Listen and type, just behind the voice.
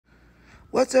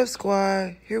What's up,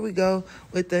 squad? Here we go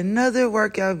with another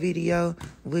workout video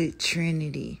with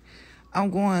Trinity. I'm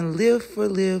going lift for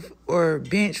lift or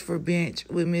bench for bench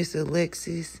with Miss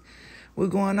Alexis. We're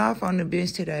going off on the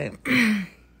bench today.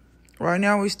 Right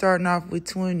now we're starting off with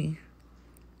 20.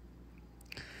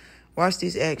 Watch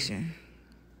this action.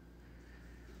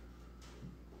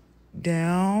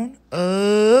 Down,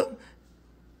 up,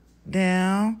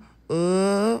 down,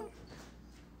 up,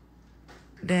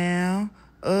 down,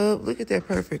 up. Look at that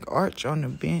perfect arch on the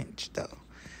bench, though.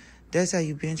 That's how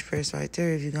you bench press right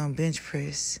there if you're going to bench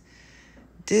press.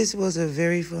 This was a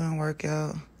very fun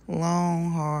workout.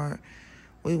 Long, hard.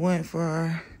 We went for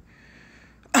our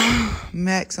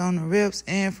max on the reps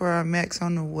and for our max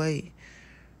on the weight.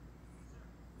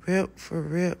 Rep for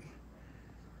rep.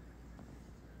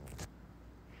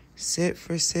 Set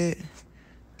for set.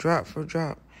 Drop for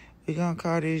drop. We're going to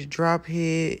call this drop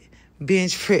head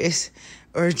bench press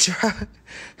or drop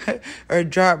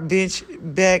bench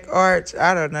back arch.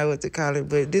 I don't know what to call it,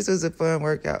 but this was a fun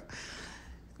workout.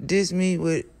 This me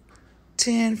with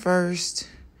 10 first.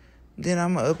 Then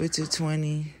I'm going to up it to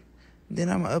 20. Then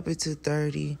I'm going to up it to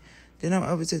 30. Then I'm going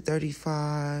to up it to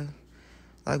 35.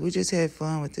 Like, we just had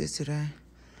fun with this today.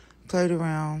 Played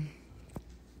around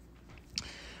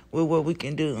with what we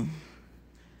can do.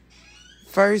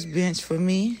 First bench for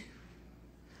me.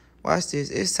 Watch this.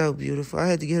 It's so beautiful. I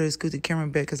had to get her to scoot the camera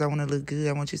back because I want to look good.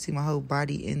 I want you to see my whole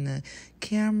body in the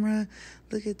camera.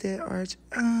 Look at that arch.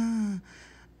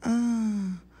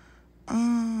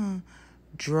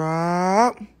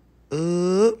 Drop.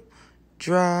 Up.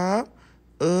 Drop.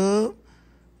 Up.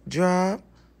 Drop.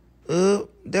 Up.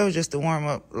 That was just the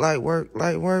warm-up. Light work.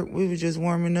 We were just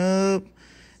warming up.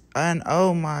 And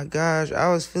oh my gosh,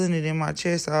 I was feeling it in my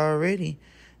chest already.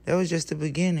 That was just the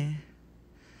beginning.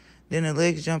 Then the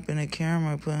legs jump in the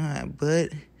camera, putting her butt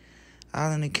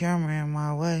all in the camera in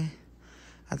my way.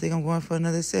 I think I'm going for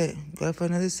another set. Go for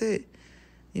another set.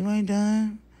 You ain't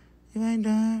done.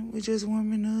 We just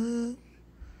warming up.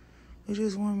 We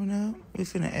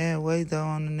finna add weight, though,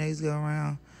 on the next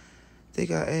go-around. I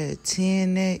think I'll add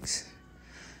 10 next.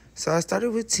 So I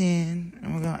started with 10,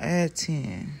 and we're going to add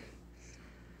 10.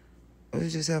 We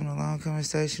was just having a long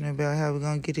conversation about how we're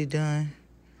going to get it done.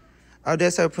 Oh,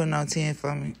 that's her putting on 10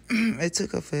 for me. It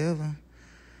took her forever.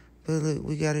 But look,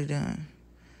 we got it done.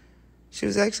 She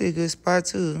was actually a good spot,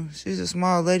 too. She's a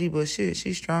small lady, but shit,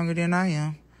 she's stronger than I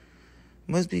am.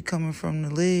 Must be coming from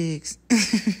the legs.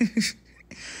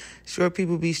 Short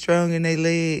people be strong in their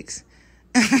legs.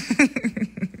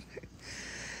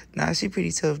 Nah, she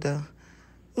pretty tough, though.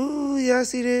 Ooh, y'all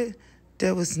see that?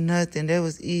 That was nothing. That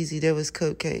was easy. That was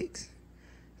cupcakes.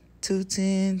 2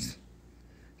 10s.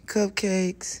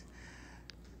 Cupcakes.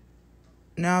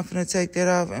 Now I'm finna take that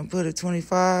off and put a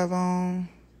 25 on.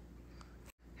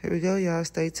 Here we go, y'all.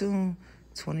 Stay tuned.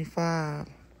 25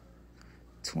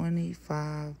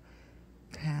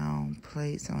 pound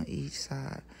plates on each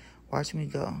side. Watch me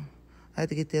go. I had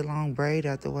to get that long braid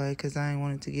out the way because I ain't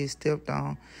wanted to get stepped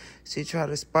on. She tried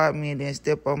to spot me and then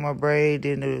step on my braid.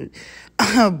 Then the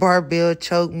barbell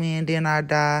choked me and then I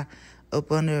die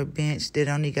up under a bench that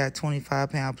only got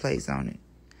 25-pound plates on it.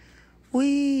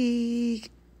 Weak.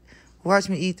 Watch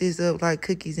me eat this up like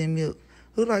cookies and milk.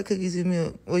 Who like cookies and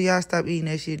milk? Well, y'all stop eating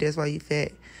that shit. That's why you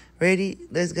fat. Ready?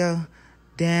 Let's go.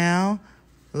 Down.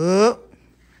 Up.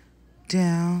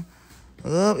 Down.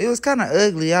 Up. It was kind of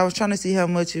ugly. I was trying to see how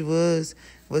much it was.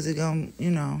 Was it going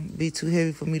to, be too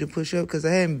heavy for me to push up? Because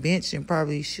I hadn't benched in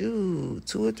probably, 2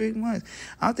 or 3 months.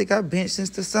 I don't think I benched since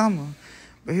the summer.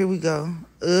 But here we go.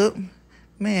 Up.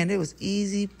 Man, it was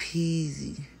easy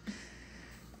peasy.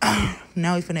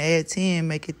 Now we finna add 10,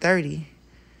 make it 30.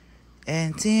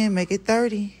 And 10, make it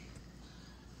 30.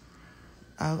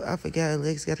 I forgot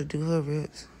Alex got to do her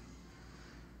reps.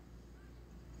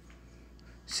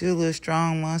 She a little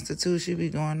strong monster, too. She be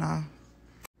going off.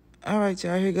 All right,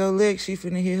 y'all. Here go Lex. She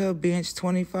finna hit her bench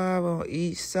 25 on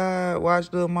each side.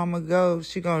 Watch little mama go.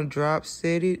 She gonna drop,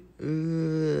 set it.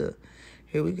 Ugh.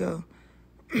 Here we go.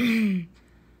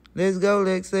 Let's go,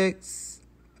 Lex.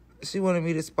 She wanted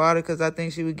me to spot her because I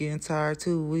think she was getting tired,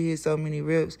 too. We hit so many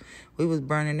reps. We was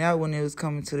burning out when it was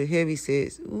coming to the heavy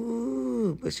sets.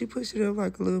 Ooh, but she pushed it up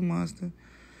like a little monster.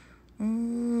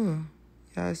 Ooh,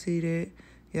 y'all see that?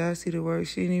 Y'all see the work?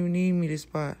 She didn't even need me to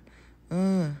spot.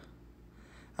 I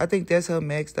think that's her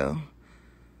max, though.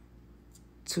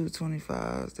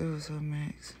 225s. That was her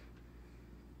max.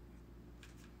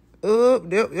 Oh,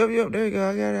 yep. There you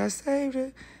go. I saved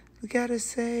it. We gotta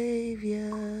save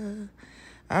ya.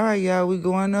 All right, y'all. We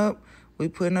going up. We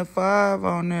putting a 5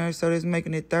 on there, so that's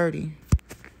making it 30.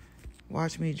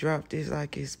 Watch me drop this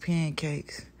like it's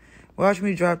pancakes. Watch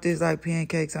me drop this like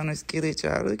pancakes on a skillet,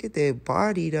 y'all. Look at that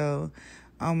body, though.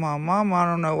 My mama, I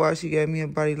don't know why she gave me a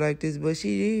body like this, but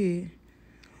she did.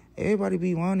 Everybody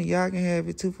be wanting. Y'all can have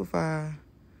it 2 for $5.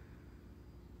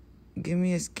 Give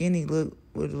me a skinny look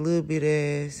with a little bit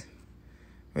of ass.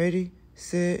 Ready,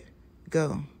 set,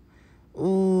 go.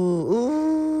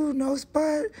 Ooh, no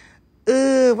spot.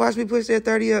 Watch me push that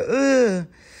 30 up.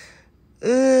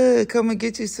 Come and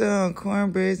get you some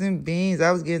cornbreads and beans.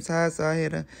 I was getting tired, so I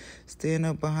had to stand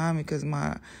up behind me because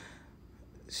my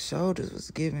shoulders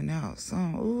was giving out.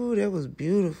 Ooh, that was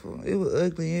beautiful. It was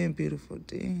ugly and beautiful.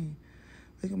 Dang.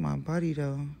 Look at my body,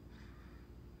 though.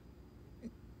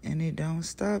 And it don't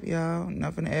stop, y'all.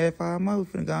 Not finna add 5 more. We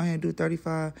finna go ahead and do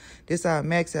 35. This our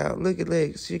max out. Look at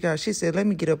legs. She said, let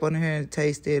me get up on her and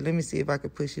taste it. Let me see if I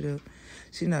can push it up.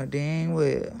 She know dang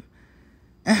well.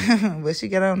 But she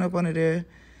got on up under there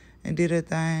and did her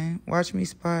thing. Watch me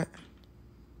spot.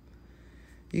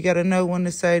 You got to know when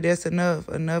to say that's enough.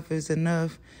 Enough is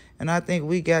enough. And I think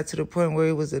we got to the point where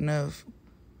it was enough.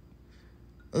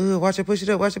 Watch her push it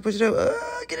up. Watch her push it up.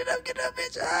 Get it up,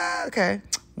 bitch. Okay.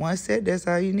 1 set, that's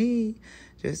all you need.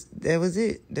 That was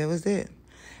it. That was it.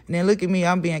 And then look at me.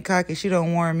 I'm being cocky. She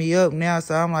don't warm me up now.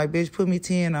 So I'm like, bitch, put me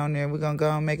 10 on there. We're going to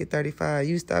go and make it 35.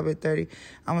 You stop at 30.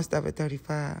 I'm going to stop at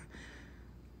 35.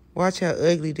 Watch how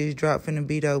ugly this drop finna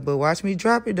be, though. But watch me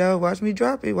drop it, though. Watch me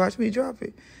drop it. Watch me drop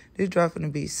it. This drop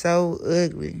finna be so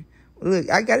ugly. Look,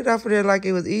 I got it off of there like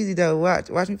it was easy, though.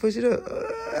 Watch me push it up.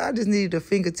 I just needed a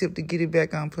fingertip to get it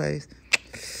back on place.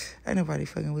 Ain't nobody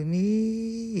fucking with me.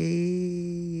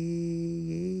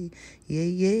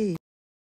 Yeah.